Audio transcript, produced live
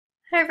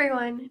Hi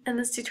everyone! In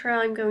this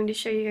tutorial I'm going to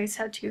show you guys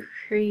how to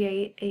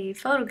create a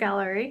photo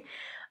gallery.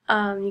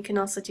 You can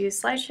also do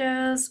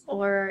slideshows,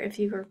 or if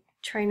you were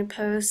trying to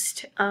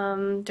post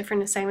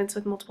different assignments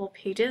with multiple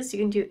pages, you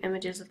can do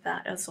images of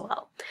that as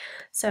well.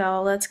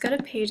 So let's go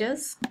to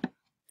Pages,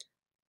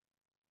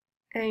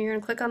 and you're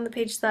going to click on the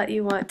page that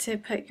you want to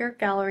put your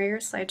gallery or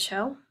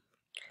slideshow,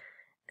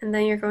 and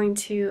then you're going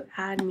to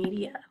Add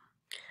Media.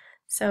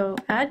 So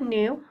Add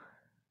New,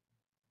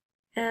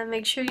 and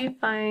make sure you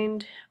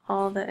find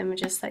all the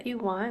images that you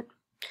want.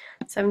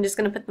 So I'm just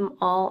going to put them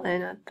all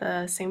in at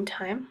the same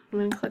time. I'm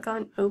going to click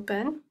on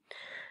Open.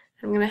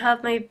 I'm going to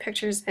have my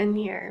pictures in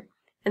here,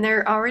 and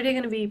they're already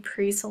going to be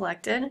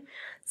pre-selected.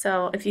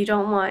 So if you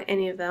don't want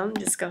any of them,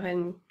 just go ahead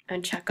and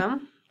uncheck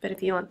them. But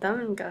if you want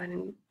them, go ahead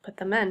and put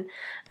them in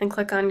and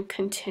click on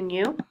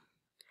Continue.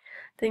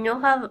 Then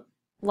you'll have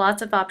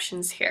lots of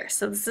options here.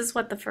 So this is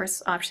what the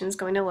first option is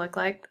going to look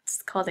like.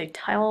 It's called a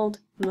tiled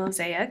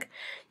mosaic.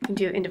 You can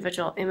do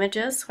individual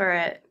images where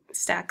it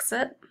stacks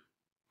it.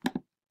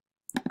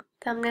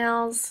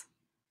 Thumbnails,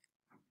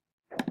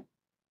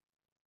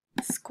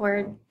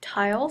 squared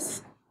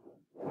tiles,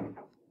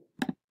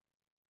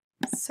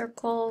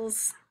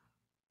 circles,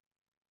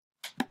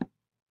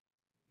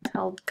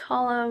 tiled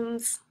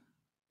columns,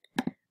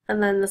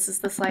 and then this is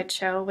the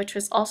slideshow, which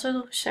was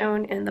also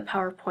shown in the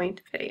PowerPoint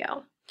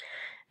video.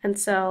 And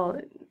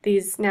so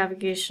these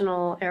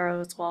navigational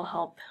arrows will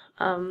help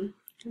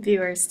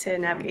viewers to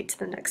navigate to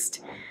the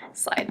next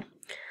slide.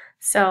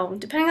 So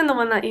depending on the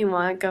one that you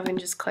want, go ahead and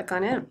just click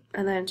on it,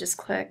 and then just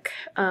click.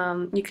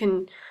 You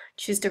can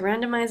choose to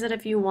randomize it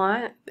if you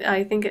want.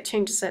 I think it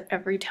changes it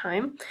every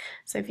time.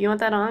 So if you want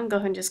that on, go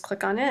ahead and just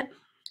click on it.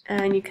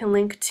 And you can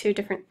link to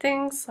different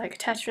things like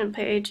attachment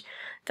page,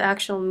 the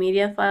actual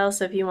media file.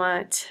 So if you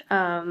want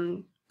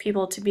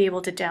people to be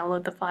able to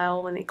download the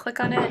file when they click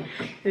on it,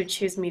 you would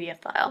choose media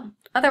file.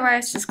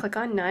 Otherwise, just click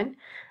on None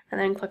and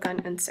then click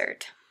on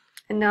Insert.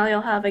 And now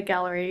you'll have a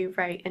gallery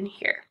right in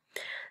here.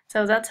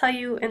 So that's how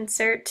you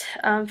insert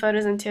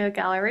photos into a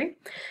gallery.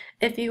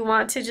 If you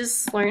want to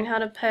just learn how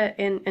to put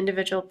an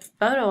individual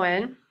photo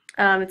in,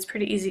 it's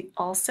pretty easy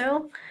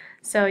also.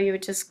 So you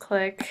would just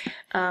click,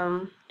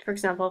 for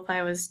example, if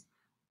I was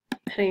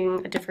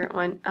putting a different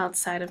one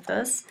outside of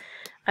this,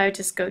 I would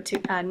just go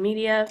to Add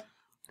Media,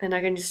 and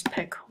I can just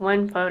pick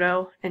one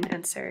photo and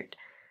insert,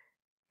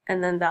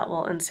 and then that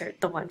will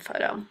insert the one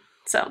photo.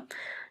 So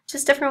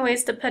just different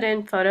ways to put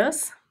in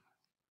photos.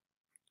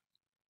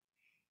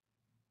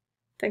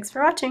 Thanks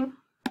for watching.